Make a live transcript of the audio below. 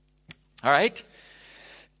All right.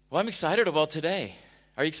 Well, I'm excited about today.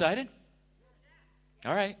 Are you excited?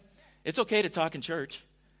 All right. It's okay to talk in church.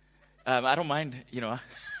 I don't mind,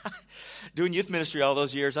 doing youth ministry all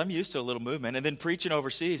those years. I'm used to a little movement. And then preaching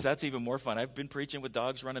overseas, that's even more fun. I've been preaching with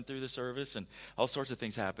dogs running through the service and all sorts of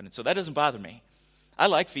things happening. So that doesn't bother me. I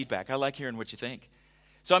like feedback. I like hearing what you think.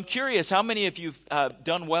 So I'm curious, how many of you have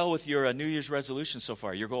done well with your New Year's resolutions so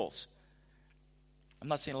far, your goals? I'm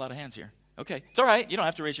not seeing a lot of hands here. Okay. It's all right. You don't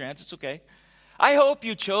have to raise your hands. It's okay. I hope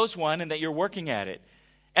you chose one and that you're working at it.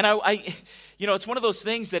 And it's one of those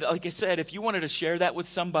things that, like I said, if you wanted to share that with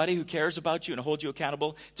somebody who cares about you and hold you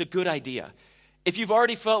accountable, it's a good idea. If you've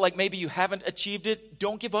already felt like maybe you haven't achieved it,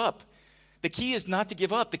 don't give up. The key is not to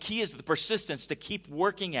give up. The key is the persistence to keep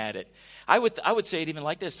working at it. I would say it even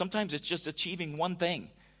like this. Sometimes it's just achieving one thing,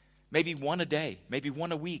 maybe one a day, maybe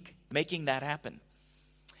one a week, making that happen.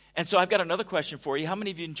 And so I've got another question for you. How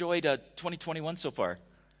many of you enjoyed 2021 so far?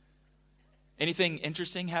 Anything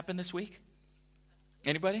interesting happened this week?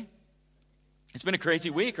 Anybody? It's been a crazy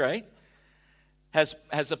week, right? Has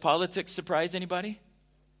the politics surprised anybody?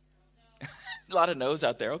 A lot of no's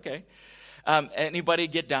out there, okay. Anybody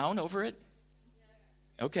get down over it?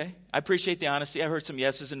 Okay. I appreciate the honesty. I heard some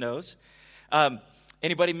yeses and no's.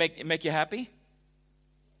 Anybody make you happy?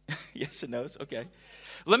 Yes and no's, okay.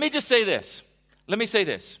 Let me just say this.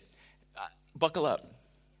 Buckle up.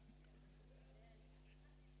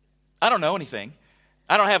 I don't know anything.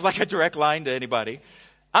 I don't have like a direct line to anybody.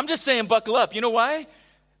 I'm just saying buckle up. You know why?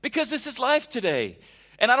 Because this is life today.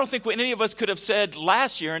 And I don't think any of us could have said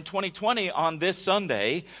last year in 2020 on this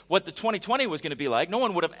Sunday what the 2020 was going to be like. No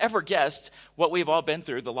one would have ever guessed what we've all been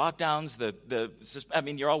through, the lockdowns,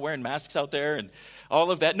 you're all wearing masks out there and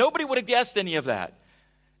all of that. Nobody would have guessed any of that.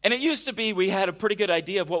 And it used to be we had a pretty good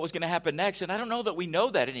idea of what was going to happen next, and I don't know that we know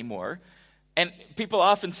that anymore. And people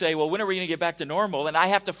often say, well, when are we going to get back to normal? And I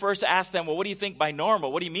have to first ask them, well, what do you think by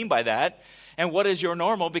normal? What do you mean by that? And what is your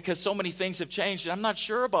normal? Because so many things have changed, and I'm not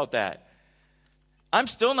sure about that. I'm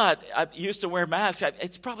still not used to wear masks.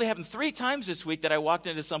 It's probably happened 3 times this week that I walked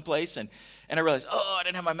into some place and I realized, I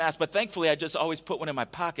didn't have my mask. But thankfully, I just always put one in my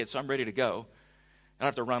pocket, so I'm ready to go. I don't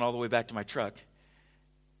have to run all the way back to my truck.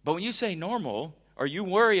 But when you say normal, or you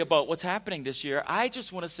worry about what's happening this year, I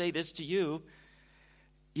just want to say this to you.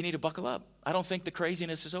 You need to buckle up. I don't think the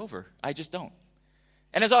craziness is over. I just don't.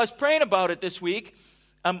 And as I was praying about it this week,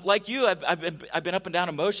 like you, I've been up and down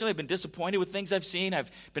emotionally. I've been disappointed with things I've seen. I've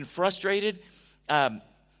been frustrated.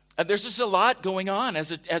 There's just a lot going on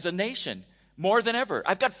as a nation, more than ever.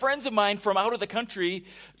 I've got friends of mine from out of the country,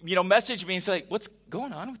 message me and say, what's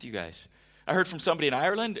going on with you guys? I heard from somebody in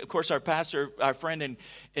Ireland, of course, our friend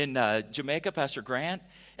in Jamaica, Pastor Grant,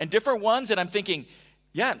 and different ones. And I'm thinking,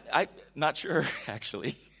 I'm not sure,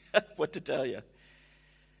 actually, what to tell you.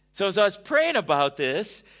 So as I was praying about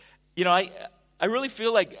this, I really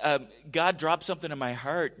feel like God dropped something in my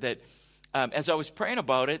heart that as I was praying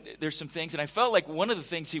about it, there's some things, and I felt like one of the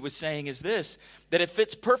things he was saying is this, that it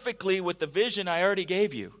fits perfectly with the vision I already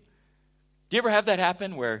gave you. Do you ever have that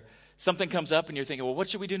happen where something comes up and you're thinking, well, what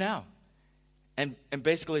should we do now? And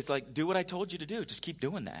basically it's like, do what I told you to do. Just keep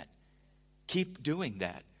doing that. Keep doing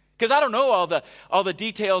that. Because I don't know all the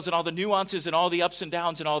details and all the nuances and all the ups and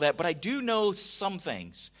downs and all that, but I do know some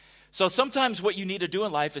things. So sometimes what you need to do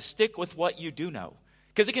in life is stick with what you do know.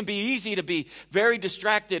 Because it can be easy to be very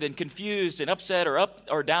distracted and confused and upset or up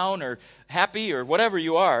or down or happy or whatever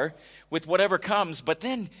you are with whatever comes, but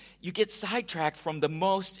then you get sidetracked from the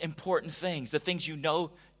most important things, the things you know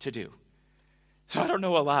to do. So I don't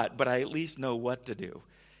know a lot, but I at least know what to do.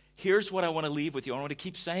 Here's what I want to leave with you. I want to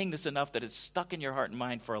keep saying this enough that it's stuck in your heart and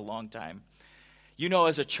mind for a long time. You know,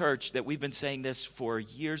 as a church, that we've been saying this for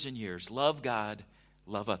years and years. Love God,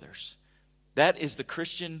 love others. That is the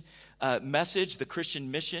Christian message, the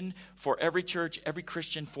Christian mission for every church, every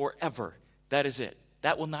Christian forever. That is it.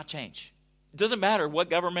 That will not change. It doesn't matter what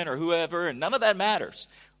government or whoever, and none of that matters.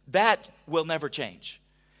 That will never change.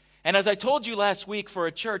 And as I told you last week for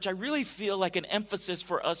a church, I really feel like an emphasis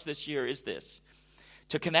for us this year is this: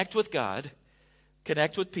 to connect with God,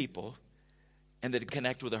 connect with people, and to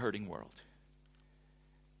connect with a hurting world.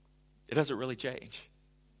 It doesn't really change.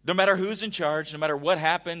 No matter who's in charge, no matter what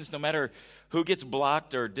happens, no matter who gets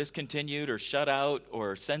blocked or discontinued or shut out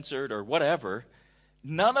or censored or whatever,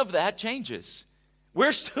 none of that changes.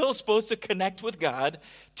 We're still supposed to connect with God,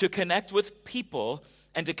 to connect with people,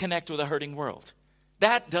 and to connect with a hurting world.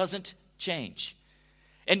 That doesn't change.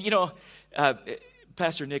 And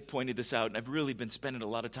Pastor Nick pointed this out, and I've really been spending a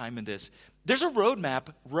lot of time in this. There's a roadmap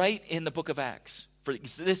right in the book of Acts for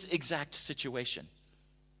this exact situation.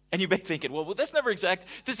 And you may be thinking, well, this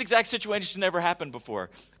exact situation never happened before.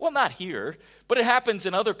 Well, not here, but it happens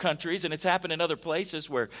in other countries, and it's happened in other places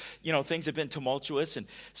where, things have been tumultuous. And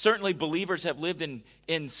certainly believers have lived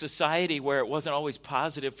in society where it wasn't always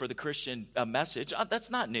positive for the Christian message.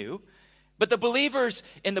 That's not new. But the believers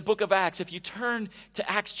in the book of Acts, if you turn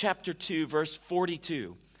to Acts chapter 2, verse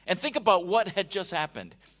 42, and think about what had just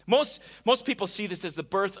happened. Most people see this as the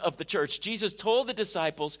birth of the church. Jesus told the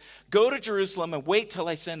disciples, go to Jerusalem and wait till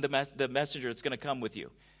I send the messenger that's going to come with you.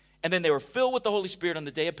 And then they were filled with the Holy Spirit on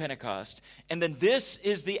the day of Pentecost. And then this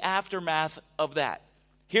is the aftermath of that.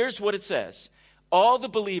 Here's what it says. All the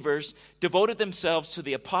believers devoted themselves to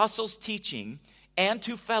the apostles' teaching and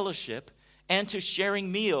to fellowship and to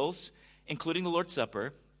sharing meals, including the Lord's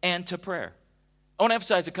Supper, and to prayer. I want to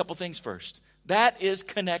emphasize a couple things first. That is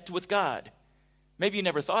connect with God. Maybe you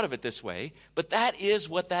never thought of it this way, but that is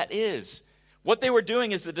what that is. What they were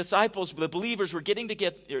doing is the disciples, the believers, were getting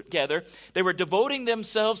together. They were devoting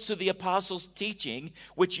themselves to the apostles' teaching,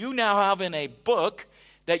 which you now have in a book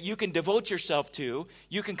that you can devote yourself to.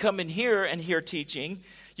 You can come in here and hear teaching.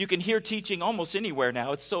 You can hear teaching almost anywhere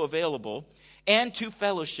now. It's so available. And to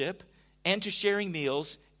fellowship, and to sharing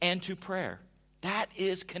meals, and to prayer. That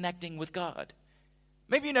is connecting with God.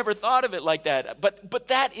 Maybe you never thought of it like that, but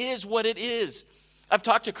that is what it is. I've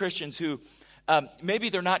talked to Christians who maybe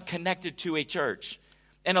they're not connected to a church.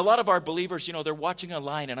 And a lot of our believers, they're watching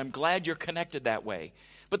online, and I'm glad you're connected that way.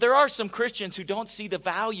 But there are some Christians who don't see the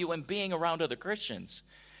value in being around other Christians.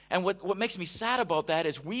 And what makes me sad about that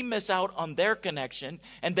is we miss out on their connection,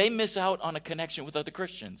 and they miss out on a connection with other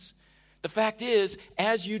Christians. The fact is,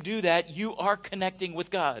 as you do that, you are connecting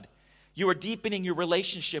with God. You are deepening your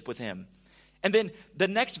relationship with Him. And then the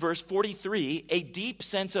next verse, 43, a deep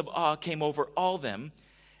sense of awe came over all them,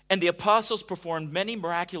 and the apostles performed many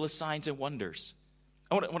miraculous signs and wonders.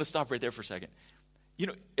 I want to stop right there for a second.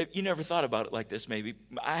 You never thought about it like this, maybe.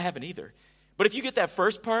 I haven't either. But if you get that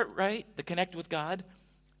first part right, the connect with God,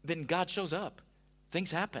 then God shows up.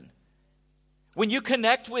 Things happen. When you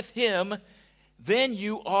connect with Him, then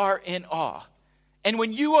you are in awe. And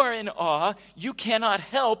when you are in awe, you cannot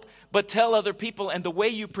help but tell other people, and the way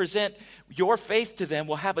you present your faith to them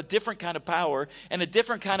will have a different kind of power and a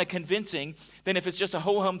different kind of convincing than if it's just a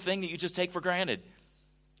ho-hum thing that you just take for granted.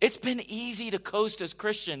 It's been easy to coast as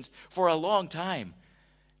Christians for a long time.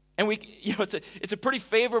 And it's a pretty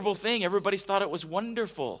favorable thing. Everybody's thought it was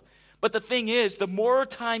wonderful. But the thing is, the more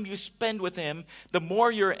time you spend with Him, the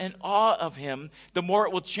more you're in awe of Him, the more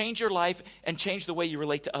it will change your life and change the way you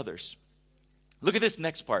relate to others. Look at this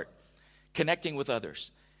next part, connecting with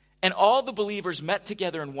others. And all the believers met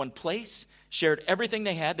together in one place, shared everything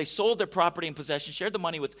they had. They sold their property and possessions, shared the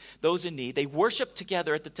money with those in need. They worshiped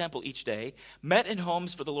together at the temple each day, met in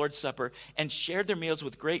homes for the Lord's Supper, and shared their meals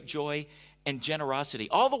with great joy and generosity,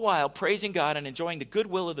 all the while praising God and enjoying the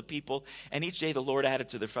goodwill of the people. And each day the Lord added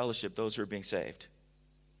to their fellowship those who were being saved.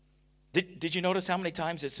 Did you notice how many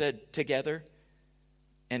times it said together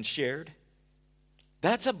and shared?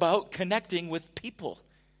 That's about connecting with people.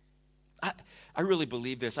 I really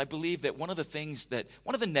believe this. I believe that one of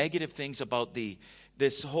the negative things about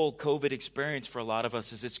this whole COVID experience for a lot of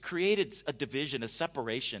us is it's created a division, a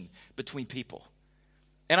separation between people.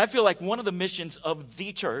 And I feel like one of the missions of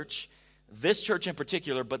the church, this church in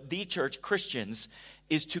particular, but the church, Christians,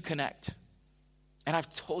 is to connect. And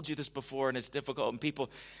I've told you this before, and it's difficult. And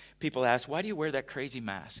people ask, why do you wear that crazy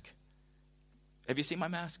mask? Have you seen my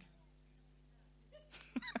mask?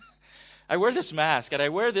 I wear this mask, and I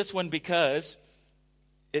wear this one because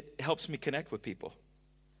it helps me connect with people.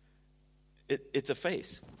 It's a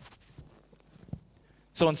face.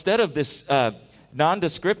 So instead of this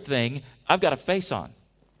nondescript thing, I've got a face on.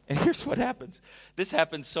 And here's what happens. This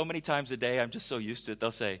happens so many times a day, I'm just so used to it.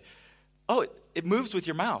 They'll say, oh, it moves with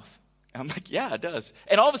your mouth. And I'm like, yeah, it does.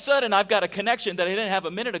 And all of a sudden, I've got a connection that I didn't have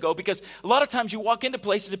a minute ago, because a lot of times you walk into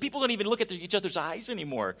places and people don't even look at each other's eyes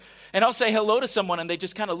anymore. And I'll say hello to someone and they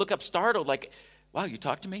just kind of look up startled like, wow, you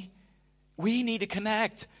talked to me? We need to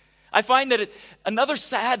connect. I find that another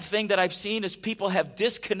sad thing that I've seen is people have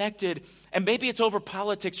disconnected, and maybe it's over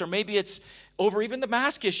politics, or maybe it's over even the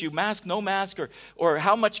mask issue, mask, no mask, or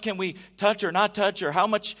how much can we touch or not touch, or how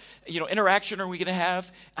much interaction are we going to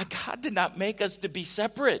have. God did not make us to be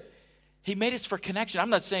separate. He made us for connection.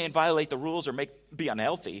 I'm not saying violate the rules or be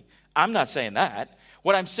unhealthy. I'm not saying that.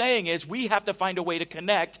 What I'm saying is we have to find a way to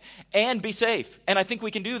connect and be safe. And I think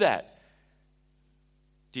we can do that.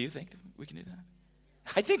 Do you think we can do that?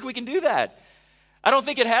 I think we can do that. I don't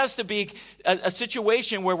think it has to be a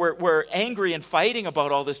situation where we're angry and fighting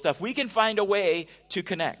about all this stuff. We can find a way to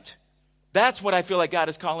connect. That's what I feel like God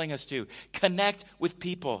is calling us to. Connect with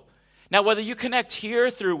people. Now, whether you connect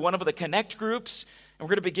here through one of the connect groups, and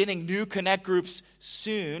we're going to be beginning new connect groups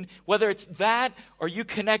soon, whether it's that or you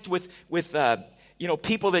connect with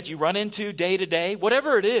people that you run into day to day,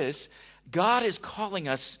 whatever it is, God is calling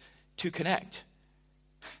us to connect.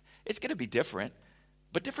 It's going to be different,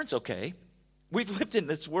 but different's okay. We've lived in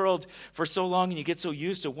this world for so long and you get so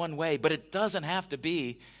used to one way, but it doesn't have to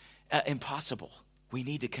be impossible. We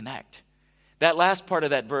need to connect. That last part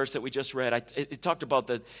of that verse that we just read, it talked about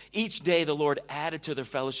each day the Lord added to their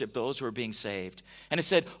fellowship those who are being saved. And it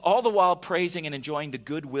said, all the while praising and enjoying the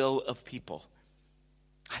goodwill of people.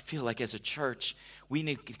 I feel like as a church, we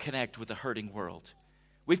need to connect with a hurting world.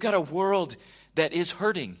 We've got a world that is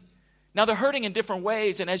hurting. Now, they're hurting in different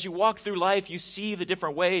ways, and as you walk through life, you see the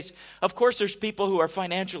different ways. Of course, there's people who are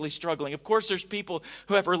financially struggling. Of course, there's people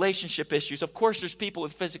who have relationship issues. Of course, there's people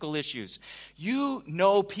with physical issues. You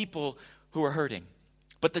know people who are hurting.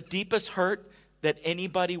 But the deepest hurt that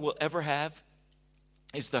anybody will ever have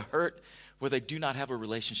is the hurt where they do not have a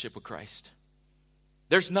relationship with Christ.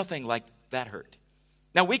 There's nothing like that hurt.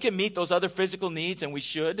 Now, we can meet those other physical needs, and we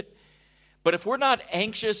should. But if we're not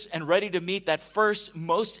anxious and ready to meet that first,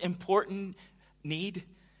 most important need,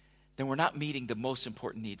 then we're not meeting the most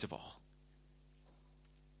important needs of all.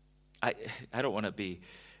 I don't want to be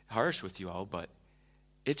harsh with you all, but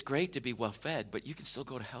it's great to be well fed, but you can still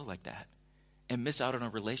go to hell like that and miss out on a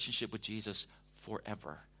relationship with Jesus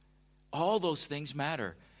forever. All those things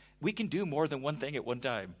matter. We can do more than one thing at one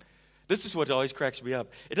time. This is what always cracks me up.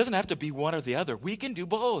 It doesn't have to be one or the other. We can do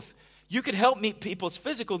both. You can help meet people's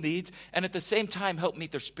physical needs and at the same time help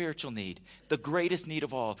meet their spiritual need, the greatest need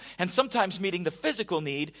of all. And sometimes meeting the physical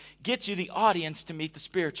need gets you the audience to meet the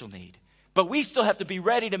spiritual need. But we still have to be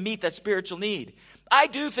ready to meet that spiritual need. I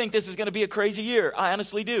do think this is going to be a crazy year. I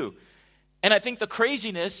honestly do. And I think the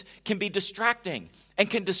craziness can be distracting and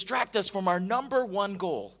can distract us from our number one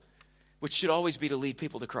goal, which should always be to lead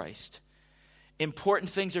people to Christ.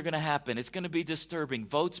 Important things are going to happen. It's going to be disturbing.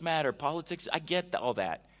 Votes matter. Politics, I get all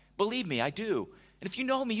that. Believe me, I do. And if you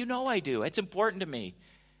know me, you know I do. It's important to me.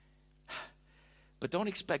 But don't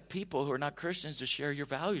expect people who are not Christians to share your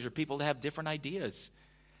values or people to have different ideas.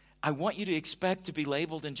 I want you to expect to be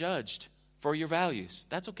labeled and judged for your values.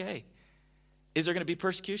 That's okay. Is there going to be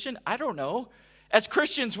persecution? I don't know. As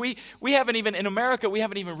Christians, we haven't even, in America, we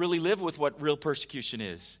haven't even really lived with what real persecution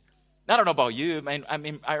is. I don't know about you. I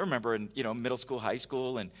mean, I remember in middle school, high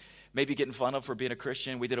school, and maybe getting fun of for being a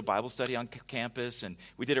Christian. We did a Bible study on campus, and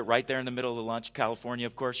we did it right there in the middle of the lunch. California,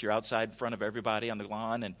 of course, you're outside in front of everybody on the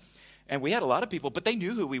lawn, and we had a lot of people, but they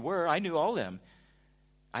knew who we were. I knew all of them.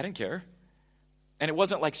 I didn't care. And it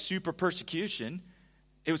wasn't like super persecution.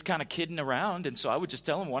 It was kind of kidding around, and so I would just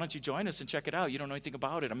tell them, why don't you join us and check it out? You don't know anything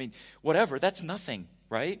about it. I mean, whatever. That's nothing,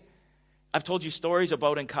 right? I've told you stories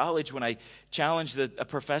about in college when I challenged a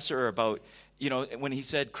professor about, when he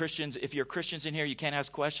said, Christians, if you're Christians in here, you can't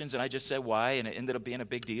ask questions, and I just said why, and it ended up being a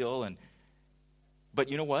big deal. But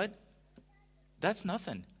you know what? That's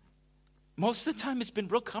nothing. Most of the time, it's been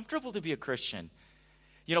real comfortable to be a Christian.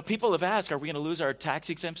 People have asked, are we going to lose our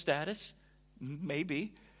tax-exempt status?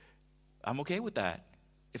 Maybe. I'm okay with that,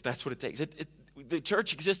 if that's what it takes. The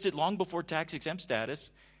church existed long before tax-exempt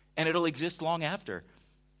status, and it'll exist long after.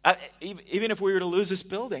 Even if we were to lose this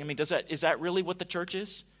building, I mean, is that really what the church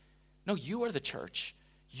is? No, you are the church.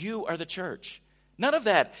 You are the church. None of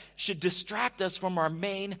that should distract us from our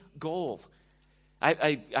main goal.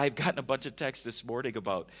 I've gotten a bunch of texts this morning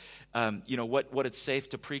about, what it's safe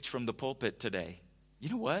to preach from the pulpit today. You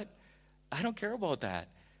know what? I don't care about that.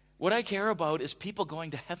 What I care about is people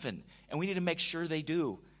going to heaven, and we need to make sure they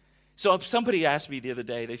do. So if somebody asked me the other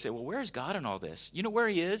day, they say, well, where is God in all this? You know where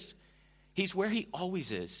he is? He's where he always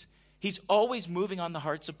is. He's always moving on the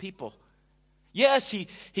hearts of people. Yes, he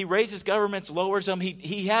raises governments, lowers them.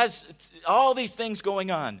 He has all these things going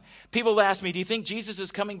on. People ask me, do you think Jesus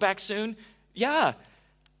is coming back soon? Yeah,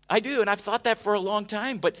 I do, and I've thought that for a long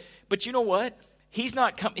time. But you know what? He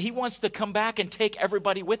wants to come back and take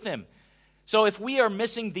everybody with him. So if we are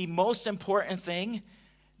missing the most important thing,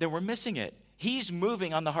 then we're missing it. He's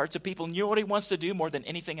moving on the hearts of people. And you know what he wants to do more than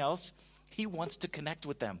anything else? He wants to connect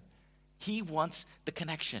with them. He wants the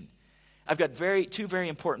connection. I've got two very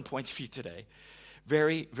important points for you today.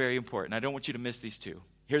 Very, very important. I don't want you to miss these two.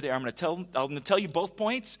 Here they are. I'm going to tell you both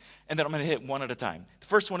points, and then I'm going to hit one at a time. The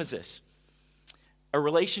first one is this. A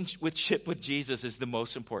relationship with Jesus is the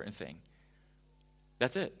most important thing.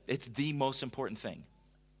 That's it. It's the most important thing.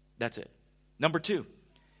 That's it. Number two,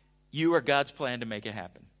 you are God's plan to make it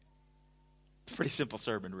happen. It's a pretty simple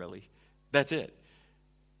sermon, really. That's it.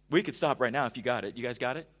 We could stop right now if you got it. You guys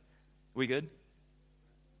got it? We good?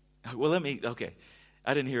 Well, okay.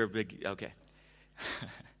 I didn't hear a big, okay.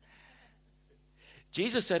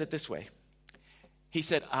 Jesus said it this way. He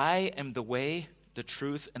said, I am the way, the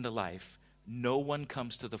truth, and the life. No one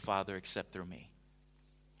comes to the Father except through me.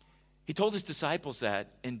 He told his disciples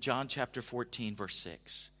that in John chapter 14, verse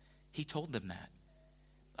 6. He told them that.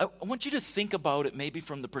 I want you to think about it maybe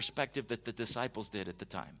from the perspective that the disciples did at the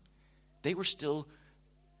time. They were still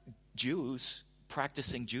Jews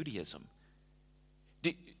practicing Judaism.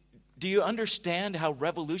 Do you understand how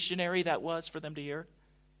revolutionary that was for them to hear?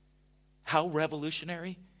 How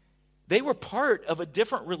revolutionary? They were part of a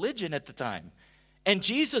different religion at the time. And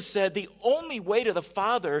Jesus said, the only way to the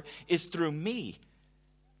Father is through me.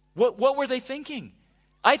 What were they thinking?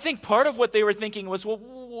 I think part of what they were thinking was, well,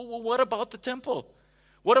 what about the temple?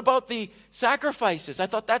 What about the sacrifices? I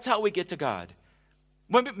thought that's how we get to God.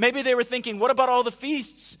 Maybe they were thinking, what about all the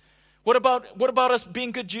feasts? What about us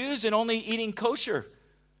being good Jews and only eating kosher?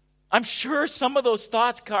 I'm sure some of those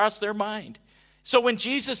thoughts crossed their mind. So when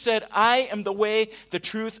Jesus said, I am the way, the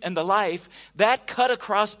truth, and the life, that cut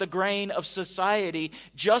across the grain of society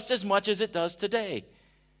just as much as it does today.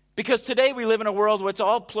 Because today we live in a world where it's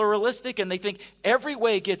all pluralistic and they think every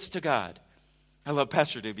way gets to God. I love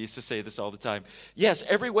Pastor Dib used to say this all the time. Yes,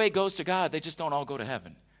 every way goes to God, they just don't all go to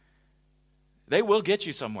heaven. They will get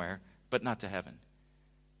you somewhere, but not to heaven.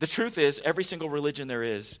 The truth is, every single religion there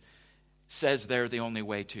is says they're the only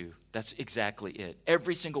way to. That's exactly it.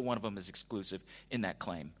 Every single one of them is exclusive in that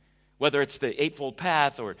claim. Whether it's the Eightfold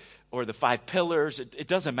Path or the 5 pillars, it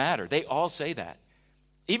doesn't matter. They all say that.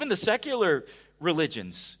 Even the secular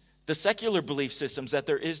religions, the secular belief systems that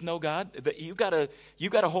there is no God, that you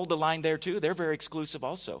gotta hold the line there too. They're very exclusive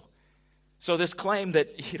also. So this claim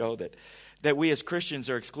that that we as Christians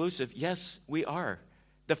are exclusive, yes, we are.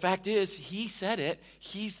 The fact is, he said it.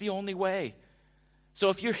 He's the only way. So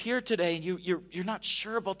if you're here today and you're not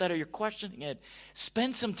sure about that or you're questioning it,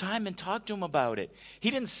 spend some time and talk to him about it. He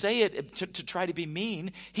didn't say it to try to be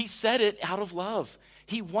mean. He said it out of love.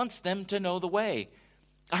 He wants them to know the way.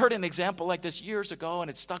 I heard an example like this years ago, and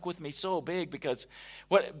it stuck with me so big because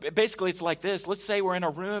basically it's like this. Let's say we're in a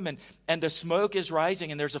room and the smoke is rising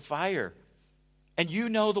and there's a fire, and you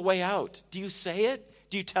know the way out. Do you say it?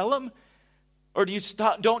 Do you tell them? Or do you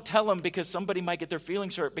don't tell them because somebody might get their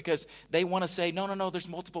feelings hurt because they want to say, no, there's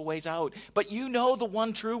multiple ways out. But you know the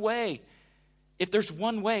one true way. If there's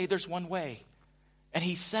one way, there's one way. And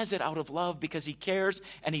he says it out of love because he cares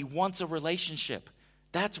and he wants a relationship.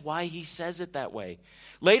 That's why he says it that way.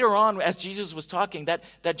 Later on, as Jesus was talking,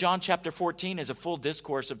 that John chapter 14 is a full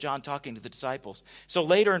discourse of John talking to the disciples. So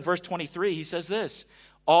later in verse 23, he says this,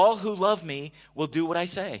 all who love me will do what I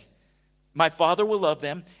say. My Father will love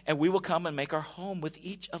them, and we will come and make our home with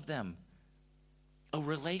each of them. A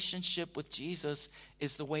relationship with Jesus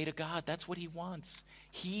is the way to God. That's what he wants.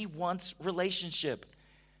 He wants relationship.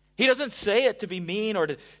 He doesn't say it to be mean or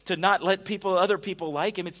to not let other people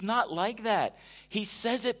like him. It's not like that. He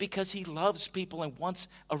says it because he loves people and wants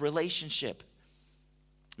a relationship.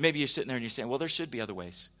 Maybe you're sitting there and you're saying, well, there should be other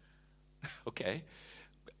ways. Okay.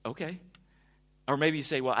 Or maybe you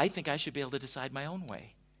say, well, I think I should be able to decide my own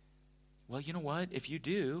way. Well, you know what? If you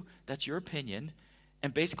do, that's your opinion.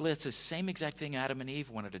 And basically, it's the same exact thing Adam and Eve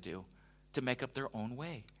wanted to do, to make up their own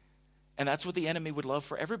way. And that's what the enemy would love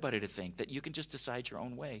for everybody to think, that you can just decide your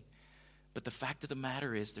own way. But the fact of the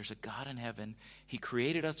matter is, there's a God in heaven. He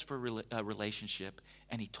created us for a relationship,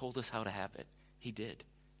 and he told us how to have it. He did.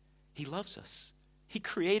 He loves us. He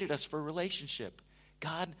created us for a relationship.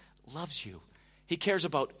 God loves you. He cares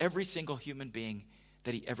about every single human being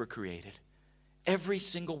that he ever created. Every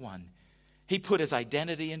single one. He put his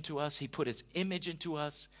identity into us. He put his image into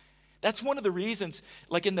us. That's one of the reasons,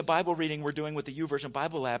 like in the Bible reading we're doing with the YouVersion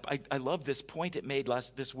Bible app, I love this point it made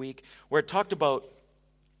this week where it talked about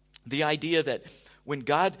the idea that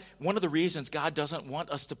one of the reasons God doesn't want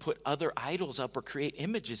us to put other idols up or create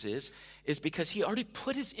images is because he already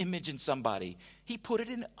put his image in somebody. He put it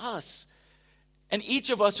in us. And each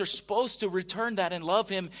of us are supposed to return that and love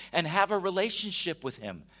him and have a relationship with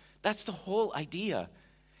him. That's the whole idea.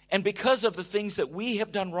 And because of the things that we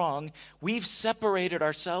have done wrong, we've separated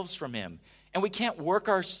ourselves from him. And we can't work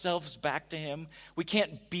ourselves back to him. We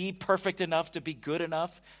can't be perfect enough to be good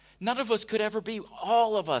enough. None of us could ever be.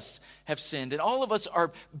 All of us have sinned. And all of us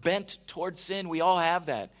are bent towards sin. We all have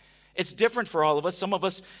that. It's different for all of us. Some of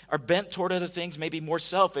us are bent toward other things, maybe more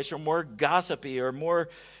selfish or more gossipy or more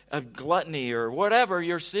gluttony or whatever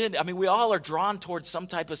your sin. I mean, we all are drawn towards some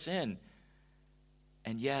type of sin.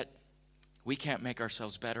 And yet, we can't make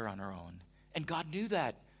ourselves better on our own. And God knew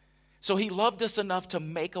that. So he loved us enough to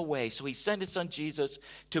make a way. So he sent his son Jesus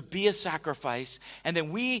to be a sacrifice. And then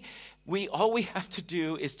we all we have to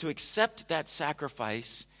do is to accept that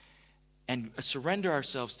sacrifice and surrender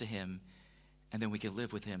ourselves to him. and then we can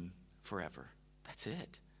live with him forever. That's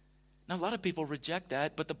it. Now, a lot of people reject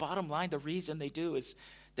that, but the bottom line, the reason they do is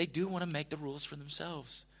they do want to make the rules for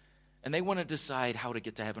themselves. And they want to decide how to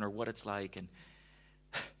get to heaven or what it's like. And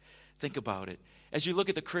think about it. As you look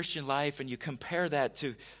at the Christian life and you compare that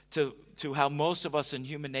to how most of us in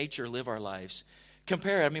human nature live our lives,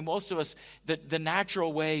 compare it. I mean, most of us, the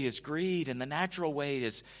natural way is greed, and the natural way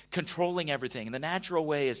is controlling everything. And the natural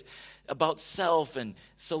way is about self and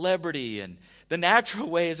celebrity, and the natural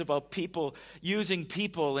way is about people using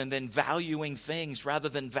people and then valuing things rather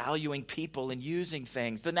than valuing people and using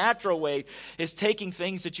things. The natural way is taking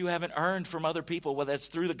things that you haven't earned from other people, whether it's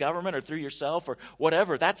through the government or through yourself or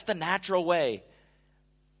whatever. That's the natural way.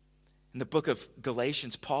 In the book of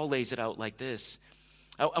Galatians, Paul lays it out like this.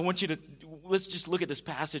 I want you to, let's just look at this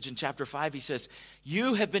passage in chapter 5. He says,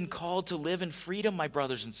 you have been called to live in freedom, my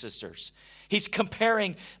brothers and sisters. He's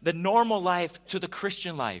comparing the normal life to the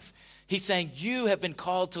Christian life. He's saying you have been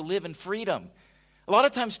called to live in freedom. A lot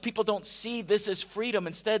of times people don't see this as freedom.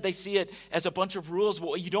 Instead, they see it as a bunch of rules. But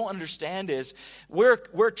what you don't understand is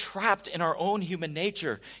we're trapped in our own human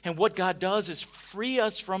nature. And what God does is free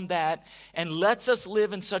us from that and lets us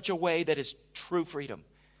live in such a way that is true freedom.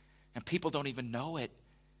 And people don't even know it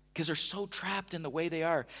because they're so trapped in the way they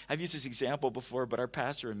are. I've used this example before, but our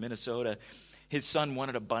pastor in Minnesota, his son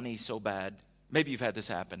wanted a bunny so bad. Maybe you've had this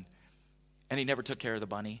happen. And he never took care of the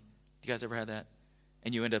bunny. You guys ever had that?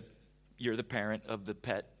 And you're the parent of the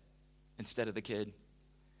pet instead of the kid.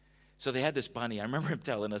 So they had this bunny. I remember him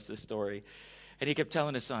telling us this story. And he kept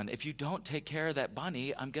telling his son, if you don't take care of that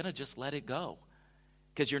bunny, I'm going to just let it go.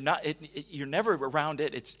 Because you're never around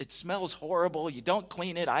it. It smells horrible. You don't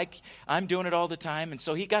clean it. I'm doing it all the time. And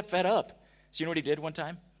so he got fed up. So you know what he did one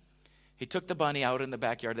time? He took the bunny out in the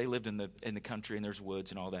backyard. They lived in the country, and there's woods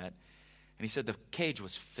and all that. And he said the cage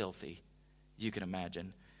was filthy. You can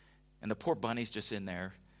imagine. And the poor bunny's just in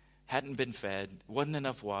there. Hadn't been fed. Wasn't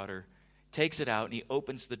enough water. Takes it out, and he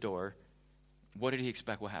opens the door. What did he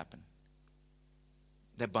expect will happen?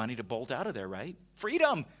 That bunny to bolt out of there, right?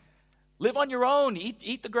 Freedom. Live on your own.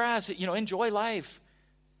 Eat the grass. Enjoy life.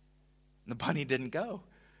 And the bunny didn't go.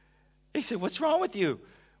 He said, what's wrong with you?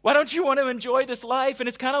 Why don't you want to enjoy this life? And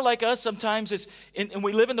it's kind of like us sometimes. And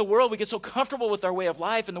we live in the world. We get so comfortable with our way of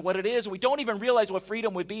life and what it is. We don't even realize what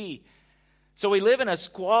freedom would be. So we live in a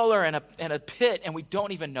squalor and a pit, and we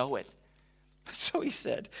don't even know it. So he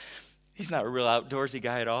said, he's not a real outdoorsy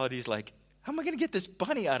guy at all. And he's like, how am I going to get this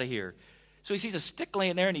bunny out of here? So he sees a stick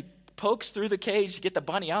laying there, and he pokes through the cage to get the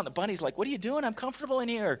bunny out. And the bunny's like, what are you doing? I'm comfortable in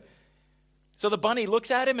here. So the bunny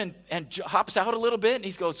looks at him and hops out a little bit, and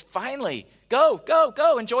he goes, finally, go,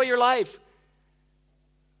 enjoy your life.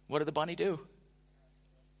 What did the bunny do?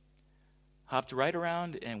 Hopped right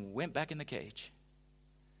around and went back in the cage.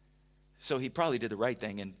 So he probably did the right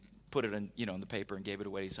thing and put it in the paper and gave it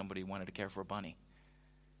away to somebody who wanted to care for a bunny.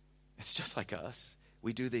 It's just like us.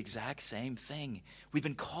 We do the exact same thing. We've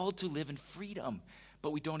been called to live in freedom,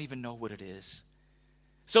 but we don't even know what it is.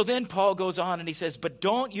 So then Paul goes on and he says, but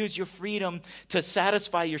don't use your freedom to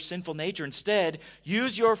satisfy your sinful nature. Instead,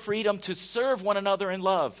 use your freedom to serve one another in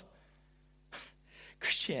love.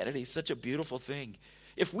 Christianity is such a beautiful thing.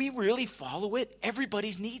 If we really follow it,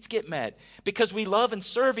 everybody's needs get met. Because we love and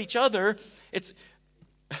serve each other,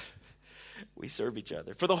 we serve each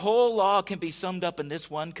other. For the whole law can be summed up in this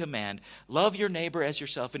one command: love your neighbor as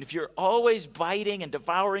yourself. And if you're always biting and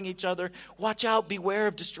devouring each other, watch out, beware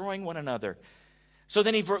of destroying one another. So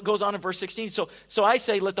then he goes on in verse 16. So I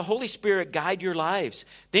say, let the Holy Spirit guide your lives.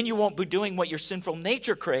 Then you won't be doing what your sinful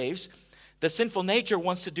nature craves. The sinful nature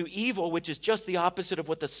wants to do evil, which is just the opposite of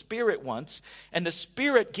what the Spirit wants. And the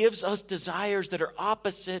Spirit gives us desires that are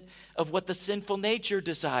opposite of what the sinful nature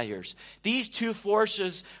desires. These two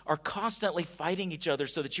forces are constantly fighting each other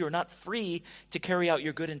so that you are not free to carry out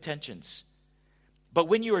your good intentions. But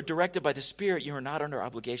when you are directed by the Spirit, you are not under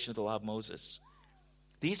obligation of the law of Moses.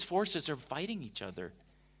 These forces are fighting each other.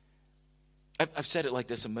 I've said it like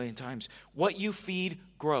this a million times. What you feed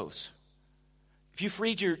grows. If you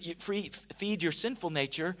feed your sinful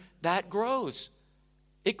nature, that grows.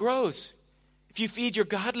 It grows. If you feed your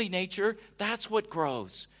godly nature, that's what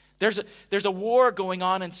grows. There's a war going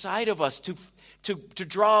on inside of us to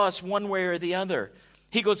draw us one way or the other.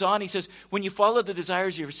 He goes on, he says, when you follow the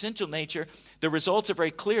desires of your sinful nature, the results are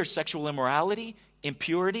very clear: sexual immorality,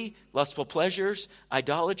 impurity, lustful pleasures,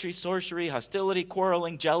 idolatry, sorcery, hostility,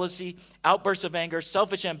 quarreling, jealousy, outbursts of anger,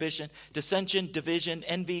 selfish ambition, dissension, division,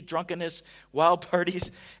 envy, drunkenness, wild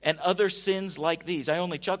parties, and other sins like these. I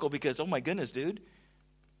only chuckle because, oh my goodness, dude.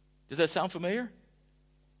 Does that sound familiar?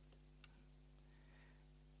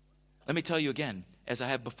 Let me tell you again, as I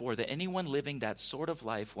have before, that anyone living that sort of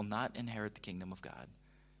life will not inherit the kingdom of God.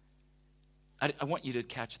 I want you to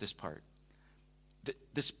catch this part.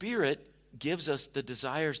 The Spirit gives us the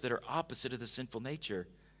desires that are opposite of the sinful nature.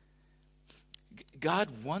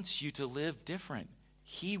 God wants you to live different.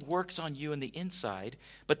 He works on you on the inside,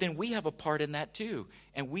 but then we have a part in that too,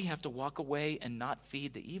 and we have to walk away and not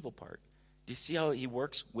feed the evil part. Do you see how he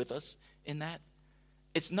works with us in that?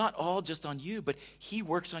 It's not all just on you, but he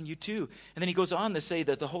works on you too. And then he goes on to say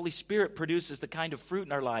that the Holy Spirit produces the kind of fruit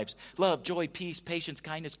in our lives: love, joy, peace, patience,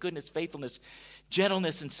 kindness, goodness, faithfulness,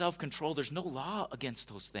 gentleness, and self-control. There's no law against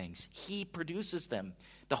those things. He produces them.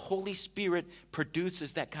 The Holy Spirit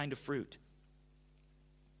produces that kind of fruit.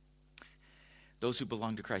 Those who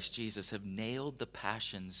belong to Christ Jesus have nailed the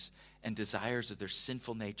passions and desires of their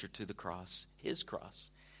sinful nature to the cross, his cross,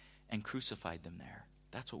 and crucified them there.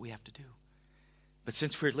 That's what we have to do. But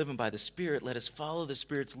since we're living by the Spirit, let us follow the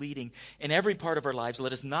Spirit's leading in every part of our lives.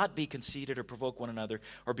 Let us not be conceited or provoke one another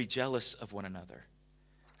or be jealous of one another.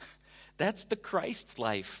 That's the Christ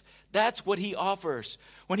life. That's what he offers.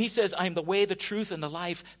 When he says, I am the way, the truth, and the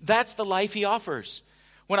life, that's the life he offers.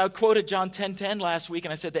 When I quoted John 10:10 last week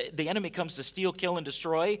and I said that the enemy comes to steal, kill, and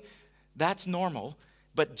destroy, that's normal.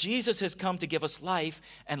 But Jesus has come to give us life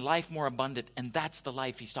and life more abundant, and that's the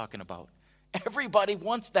life he's talking about. Everybody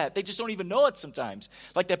wants that. They just don't even know it sometimes.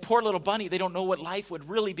 Like that poor little bunny, they don't know what life would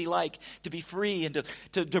really be like, to be free and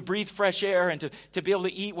to breathe fresh air and to be able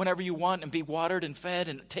to eat whenever you want and be watered and fed.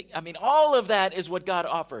 And all of that is what God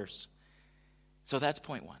offers. So that's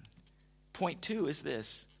point one. Point two is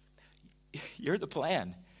this. You're the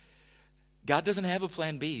plan. God doesn't have a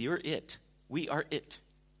plan B. You're it. We are it.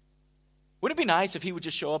 Wouldn't it be nice if he would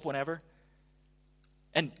just show up whenever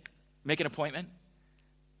and make an appointment?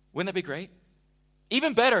 Wouldn't that be great?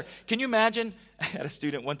 Even better, can you imagine? I had a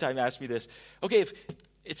student one time ask me this. Okay, if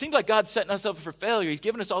it seems like God's setting us up for failure. He's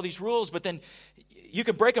given us all these rules, but then you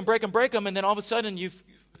can break them, and then all of a sudden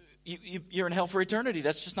you're in hell for eternity.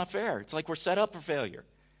 That's just not fair. It's like we're set up for failure.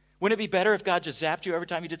 Wouldn't it be better if God just zapped you every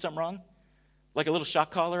time you did something wrong? Like a little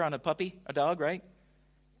shock collar on a puppy, a dog, right?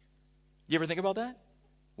 You ever think about that?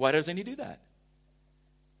 Why doesn't he do that?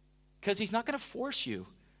 Because he's not going to force you.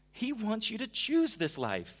 He wants you to choose this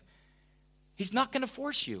life. He's not going to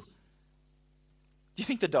force you. Do you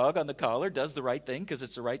think the dog on the collar does the right thing because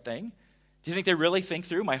it's the right thing? Do you think they really think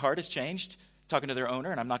through, my heart has changed, talking to their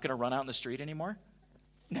owner, and I'm not going to run out in the street anymore?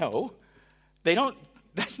 No, they don't.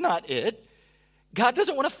 That's not it. God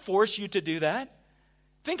doesn't want to force you to do that.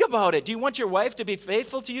 Think about it. Do you want your wife to be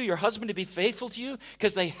faithful to you, your husband to be faithful to you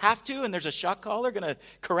because they have to and there's a shock collar going to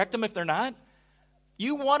correct them if they're not?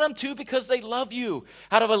 You want them to because they love you.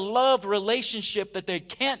 Out of a love relationship that they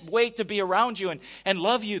can't wait to be around you and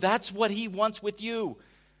love you. That's what he wants with you.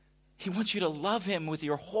 He wants you to love him with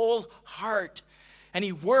your whole heart. And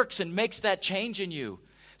he works and makes that change in you.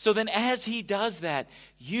 So then as he does that,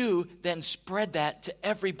 you then spread that to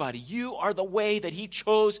everybody. You are the way that he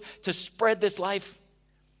chose to spread this life.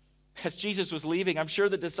 As Jesus was leaving, I'm sure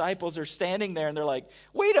the disciples are standing there and they're like,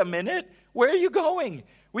 wait a minute, where are you going?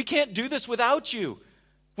 We can't do this without you.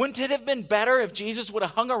 Wouldn't it have been better if Jesus would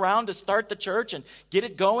have hung around to start the church and get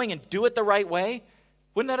it going and do it the right way?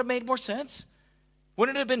 Wouldn't that have made more sense?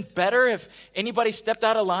 Wouldn't it have been better if anybody stepped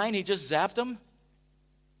out of line, he just zapped them?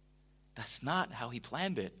 That's not how he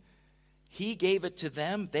planned it. He gave it to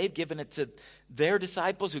them. They've given it to their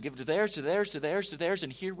disciples who give it to theirs, to theirs, to theirs, to theirs,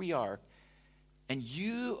 and here we are. And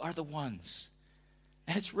you are the ones.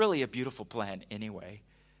 And it's really a beautiful plan anyway.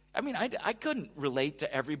 I mean, I couldn't relate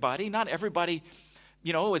to everybody. Not everybody,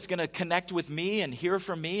 is going to connect with me and hear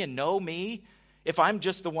from me and know me. If I'm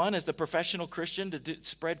just the one as the professional Christian to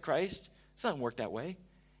spread Christ, it doesn't work that way.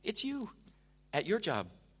 It's you at your job,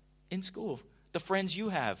 in school, the friends you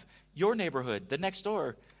have, your neighborhood, the next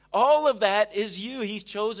door. All of that is you. He's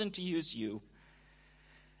chosen to use you.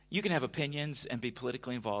 You can have opinions and be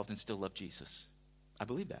politically involved and still love Jesus. I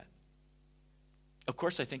believe that. Of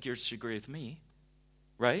course, I think yours should agree with me.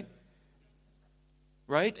 Right?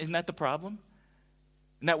 Right? Isn't that the problem?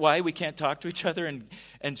 Isn't that why we can't talk to each other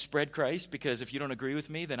and spread Christ? Because if you don't agree with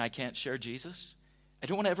me, then I can't share Jesus. I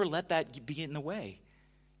don't want to ever let that be in the way.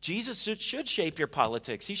 Jesus should shape your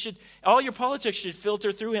politics. All your politics should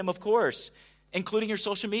filter through him, of course, including your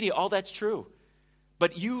social media. All that's true.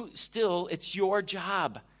 But it's your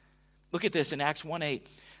job. Look at this in Acts 1:8.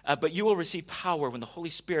 But you will receive power when the Holy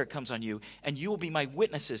Spirit comes on you, and you will be my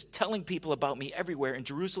witnesses, telling people about me everywhere in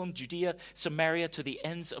Jerusalem, Judea, Samaria, to the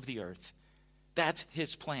ends of the earth. That's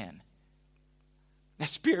his plan. As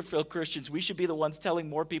Spirit-filled Christians, we should be the ones telling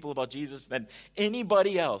more people about Jesus than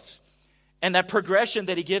anybody else. And that progression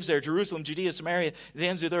that he gives there, Jerusalem, Judea, Samaria, the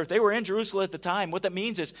ends of the earth, they were in Jerusalem at the time. What that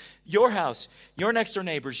means is your house, your next door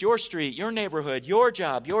neighbors, your street, your neighborhood, your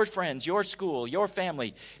job, your friends, your school, your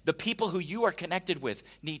family, the people who you are connected with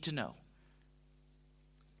need to know.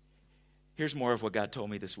 Here's more of what God told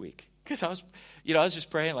me this week. Because I was just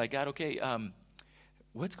praying like, God, okay,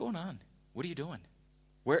 what's going on? What are you doing?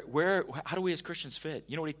 How do we as Christians fit?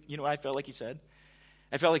 You know what I felt like he said?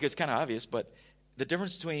 I felt like it's kind of obvious, but the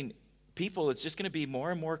difference between people, it's just going to be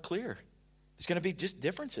more and more clear. There's going to be just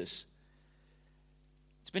differences.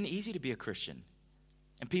 It's been easy to be a Christian,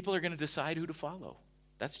 and people are going to decide who to follow.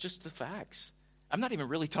 That's just the facts. I'm not even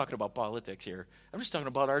really talking about politics here. I'm just talking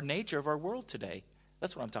about our nature of our world today.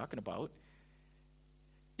 That's what I'm talking about.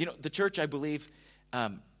 The church, I believe,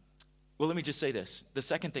 well, let me just say this. The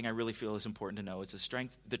second thing I really feel is important to know is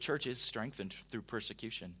the church is strengthened through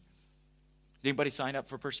persecution. Did anybody sign up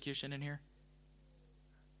for persecution in here?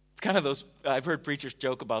 It's kind of those, I've heard preachers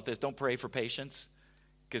joke about this. Don't pray for patience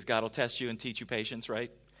because God will test you and teach you patience,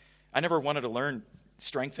 right? I never wanted to learn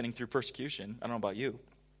strengthening through persecution. I don't know about you.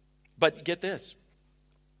 But get this.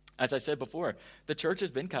 As I said before, the church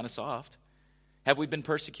has been kind of soft. Have we been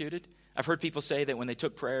persecuted? I've heard people say that when they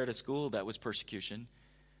took prayer to school, that was persecution.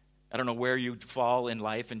 I don't know where you fall in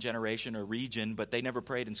life and generation or region, but they never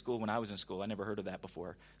prayed in school when I was in school. I never heard of that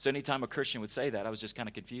before. So anytime a Christian would say that, I was just kind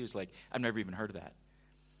of confused, like, I've never even heard of that.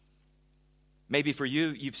 Maybe for you,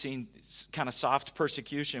 you've seen kind of soft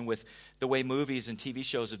persecution with the way movies and TV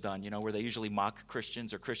shows have done, where they usually mock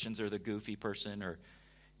Christians, or Christians are the goofy person, or,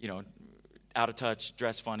 out of touch,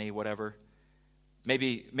 dress funny, whatever.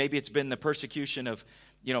 Maybe it's been the persecution of,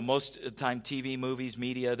 most of the time TV, movies,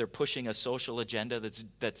 media, they're pushing a social agenda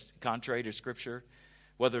that's contrary to Scripture,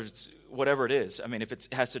 whether it's whatever it is. I mean, if it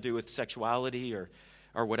has to do with sexuality or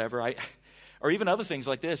whatever, or even other things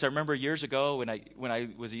like this. I remember years ago when I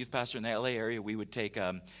was a youth pastor in the LA area, we would take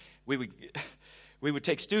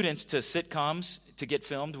students to sitcoms to get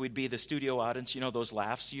filmed. We'd be the studio audience. Those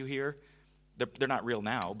laughs you hear, they're not real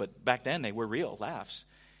now, but back then they were real laughs.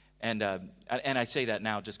 And I say that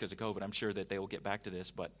now just because of COVID. I'm sure that they will get back to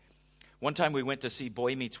this. But one time we went to see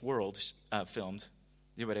Boy Meets World filmed.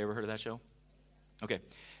 Anybody ever heard of that show? Okay.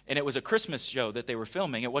 And it was a Christmas show that they were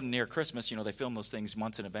filming. It wasn't near Christmas. They film those things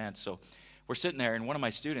months in advance. So we're sitting there, and one of my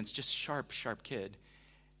students, just sharp kid,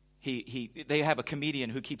 they have a comedian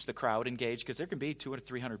who keeps the crowd engaged because there can be 200 or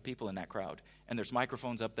 300 people in that crowd. And there's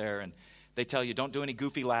microphones up there, and they tell you, don't do any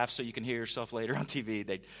goofy laughs so you can hear yourself later on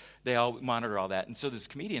TV. They all monitor all that. And so there's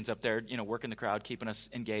comedians up there, working the crowd, keeping us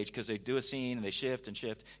engaged because they do a scene and they shift and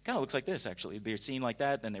shift. Kind of looks like this, actually. It'd be a scene like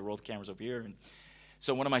that, then they roll the cameras over here. And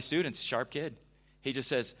so one of my students, sharp kid, he just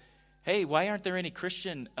says, hey, why aren't there any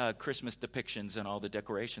Christian Christmas depictions and all the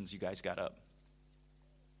decorations you guys got up?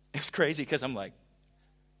 It was crazy because I'm like,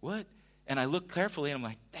 what? And I look carefully and I'm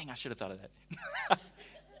like, dang, I should have thought of that.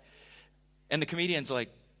 And the comedian's like,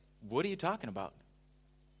 what are you talking about?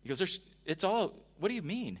 He goes, what do you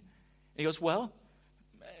mean? He goes, well,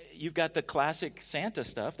 you've got the classic Santa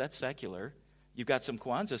stuff, that's secular. You've got some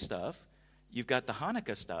Kwanzaa stuff. You've got the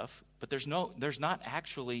Hanukkah stuff, but there's not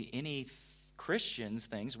actually any Christians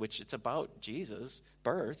things, which it's about Jesus'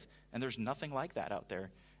 birth, and there's nothing like that out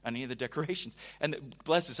there on any of the decorations. And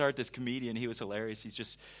bless his heart, this comedian, he was hilarious. He's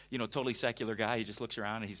just, totally secular guy. He just looks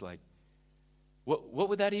around and he's like, what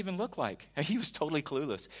would that even look like? And he was totally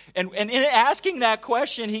clueless. And in asking that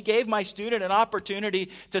question, he gave my student an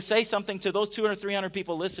opportunity to say something to those 200, 300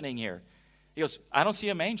 people listening here. He goes, I don't see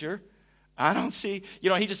a manger. I don't see,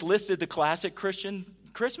 he just listed the classic Christian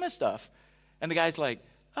Christmas stuff. And the guy's like,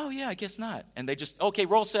 oh, yeah, I guess not. And they just, okay,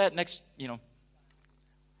 roll set, next,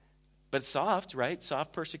 But it's soft, right?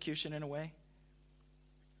 Soft persecution in a way.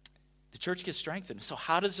 The church gets strengthened. So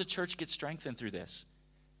how does the church get strengthened through this?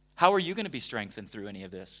 How are you going to be strengthened through any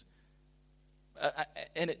of this?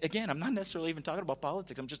 And again, I'm not necessarily even talking about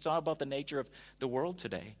politics. I'm just talking about the nature of the world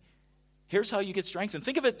today. Here's how you get strengthened.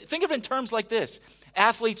 Think of it in terms like this.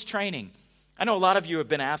 Athletes training. I know a lot of you have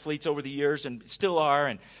been athletes over the years and still are,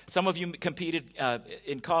 and some of you competed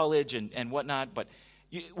in college and whatnot. But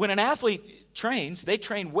when an athlete trains, they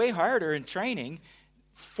train way harder in training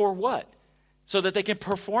for what? So that they can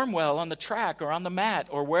perform well on the track or on the mat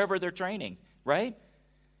or wherever they're training, right?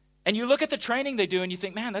 And you look at the training they do and you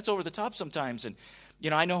think, man, that's over the top sometimes. And,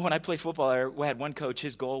 I know when I played football, I had one coach,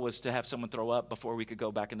 his goal was to have someone throw up before we could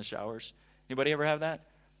go back in the showers. Anybody ever have that?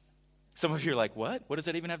 Some of you are like, what? What does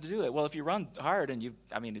that even have to do with it? Well, if you run hard and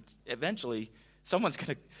it's eventually someone's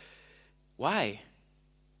going to, why?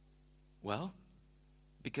 Well,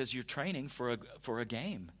 because you're training for a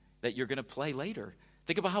game that you're going to play later.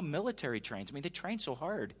 Think about how military trains. They train so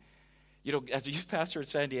hard. You know, as a youth pastor in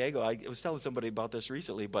San Diego, I was telling somebody about this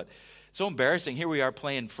recently, but so embarrassing. Here we are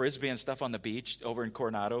playing Frisbee and stuff on the beach over in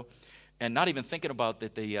Coronado, and not even thinking about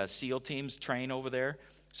that the SEAL teams train over there.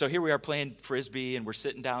 So here we are playing Frisbee, and we're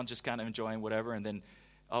sitting down just kind of enjoying whatever, and then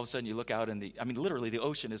all of a sudden you look out, and literally the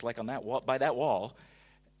ocean is like on that wall, by that wall,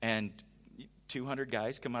 and 200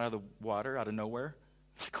 guys come out of the water out of nowhere.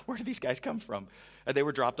 Like, where do these guys come from? And they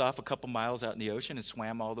were dropped off a couple miles out in the ocean and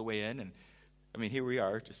swam all the way in, and here we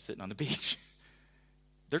are just sitting on the beach.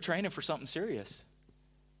 They're training for something serious.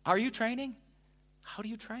 Are you training? How do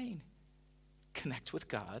you train? Connect with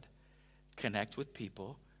God, connect with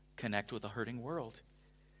people, connect with a hurting world.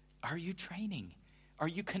 Are you training? Are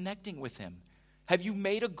you connecting with Him? Have you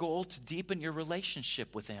made a goal to deepen your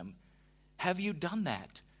relationship with Him? Have you done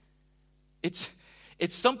that? It's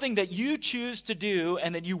something that you choose to do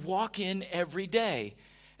and that you walk in every day.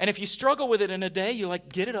 And if you struggle with it in a day, you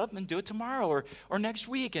get it up and do it tomorrow or next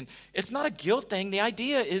week. And it's not a guilt thing. The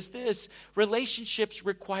idea is this: relationships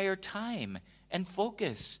require time and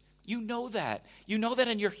focus. You know that. You know that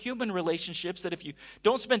in your human relationships, that if you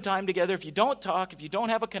don't spend time together, if you don't talk, if you don't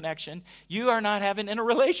have a connection, you are not having in a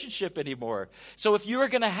relationship anymore. So if you are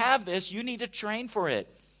going to have this, you need to train for it.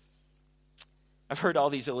 I've heard all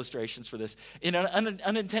these illustrations for this. An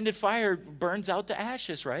unintended fire burns out to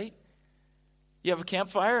ashes, right? You have a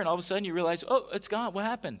campfire, and all of a sudden you realize, oh, it's gone. What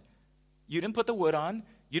happened? You didn't put the wood on.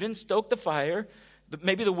 You didn't stoke the fire.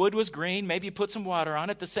 Maybe the wood was green. Maybe you put some water on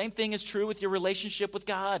it. The same thing is true with your relationship with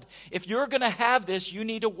God. If you're going to have this, you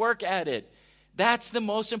need to work at it. That's the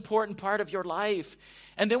most important part of your life.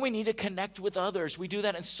 And then we need to connect with others. We do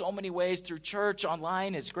that in so many ways through church,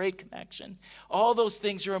 online is great connection. All those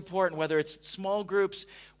things are important, whether it's small groups,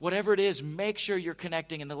 whatever it is, make sure you're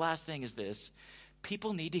connecting. And the last thing is this: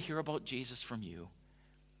 people need to hear about Jesus from you.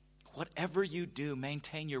 Whatever you do,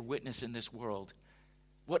 maintain your witness in this world.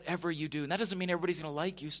 Whatever you do. And that doesn't mean everybody's going to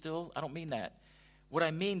like you still. I don't mean that. What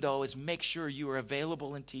I mean, though, is make sure you are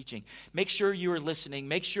available in teaching. Make sure you are listening.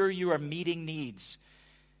 Make sure you are meeting needs.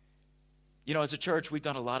 You know, as a church, we've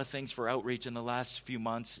done a lot of things for outreach in the last few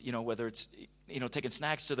months, whether it's, taking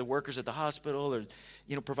snacks to the workers at the hospital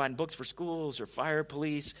or, providing books for schools or fire,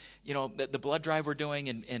 police, the blood drive we're doing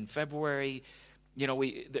in February.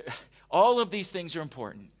 All of these things are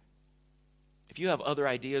important. If you have other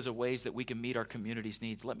ideas of ways that we can meet our community's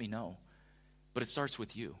needs, let me know. But it starts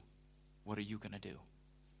with you. What are you going to do?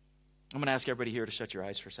 I'm going to ask everybody here to shut your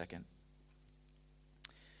eyes for a second.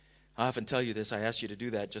 I often tell you this. I ask you to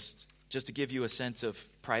do that just to give you a sense of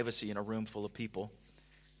privacy in a room full of people.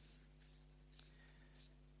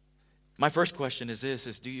 My first question is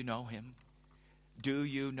this, do you know Him? Do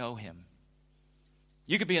you know Him?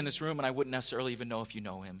 You could be in this room and I wouldn't necessarily even know if you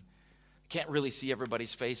know Him. Can't really see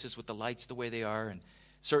everybody's faces with the lights the way they are, and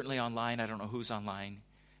certainly online, I don't know who's online.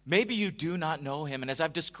 Maybe you do not know Him, and as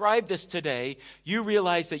I've described this today, you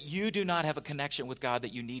realize that you do not have a connection with God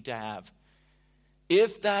that you need to have.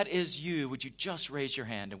 If that is you, would you just raise your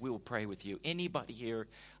hand and we will pray with you? Anybody here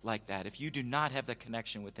like that? If you do not have that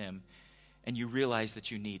connection with Him and you realize that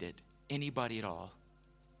you need it, anybody at all?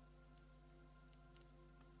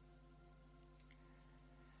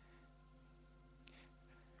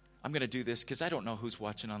 I'm going to do this because I don't know who's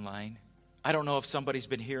watching online. I don't know if somebody's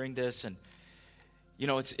been hearing this, and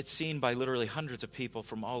it's seen by literally hundreds of people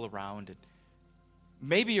from all around. And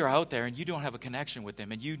maybe you're out there and you don't have a connection with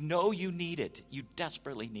Him, and you know you need it. You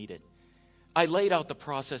desperately need it. I laid out the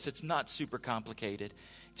process. It's not super complicated.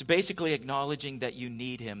 It's basically acknowledging that you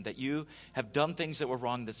need Him, that you have done things that were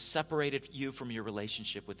wrong, that separated you from your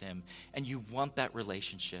relationship with Him, and you want that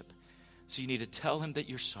relationship. So you need to tell Him that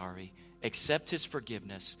you're sorry, accept His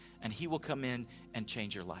forgiveness, and He will come in and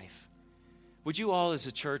change your life. Would you all as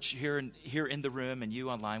a church here in the room and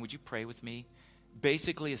you online, would you pray with me?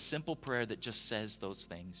 Basically a simple prayer that just says those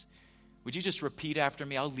things. Would you just repeat after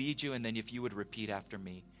me? I'll lead you, and then if you would repeat after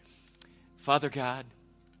me. Father God,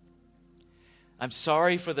 I'm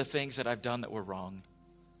sorry for the things that I've done that were wrong.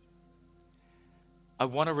 I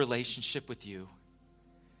want a relationship with you.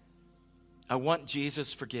 I want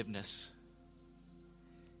Jesus' forgiveness.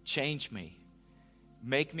 Change me.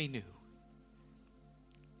 Make me new.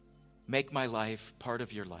 Make my life part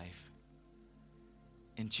of your life.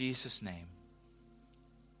 In Jesus' name,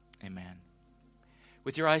 amen.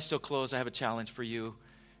 With your eyes still closed, I have a challenge for you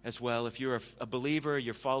as well. If you're a believer,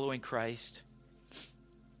 you're following Christ,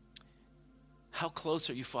 how close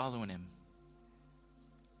are you following Him?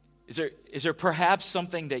 Is there perhaps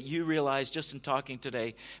something that you realize just in talking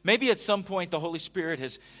today? Maybe at some point the Holy Spirit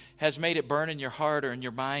has made it burn in your heart or in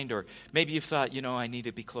your mind, or maybe you've thought, I need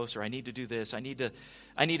to be closer. I need to do this. I need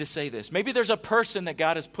to say this. Maybe there's a person that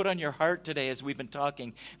God has put on your heart today as we've been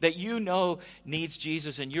talking that needs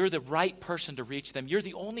Jesus, and you're the right person to reach them. You're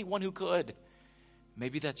the only one who could.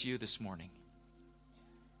 Maybe that's you this morning.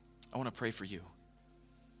 I want to pray for you.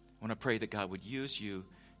 I want to pray that God would use you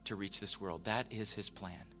to reach this world. That is his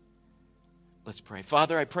plan. Let's pray.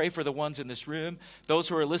 Father, I pray for the ones in this room, those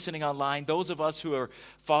who are listening online, those of us who are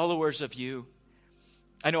followers of you.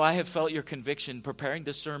 I know I have felt your conviction preparing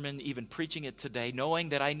this sermon, even preaching it today, knowing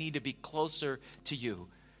that I need to be closer to you.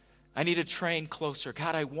 I need to train closer.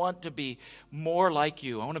 God, I want to be more like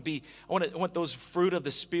you. I want those fruit of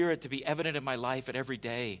the Spirit to be evident in my life at every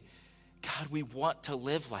day. God, we want to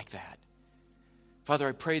live like that. Father,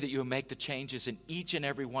 I pray that you will make the changes in each and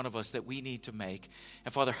every one of us that we need to make.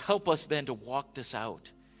 And Father, help us then to walk this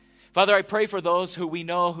out. Father, I pray for those who we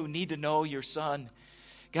know who need to know your Son.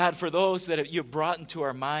 God, for those that you've brought into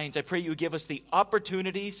our minds, I pray you give us the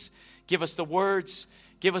opportunities, give us the words,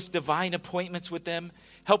 give us divine appointments with them.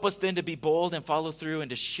 Help us then to be bold and follow through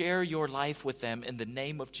and to share your life with them. In the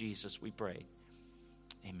name of Jesus, we pray.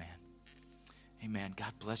 Amen. Amen.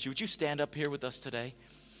 God bless you. Would you stand up here with us today?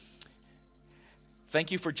 Thank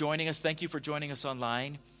you for joining us. Thank you for joining us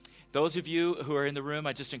online. Those of you who are in the room,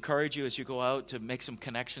 I just encourage you as you go out to make some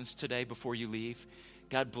connections today before you leave.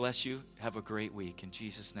 God bless you. Have a great week. In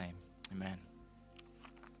Jesus' name, amen.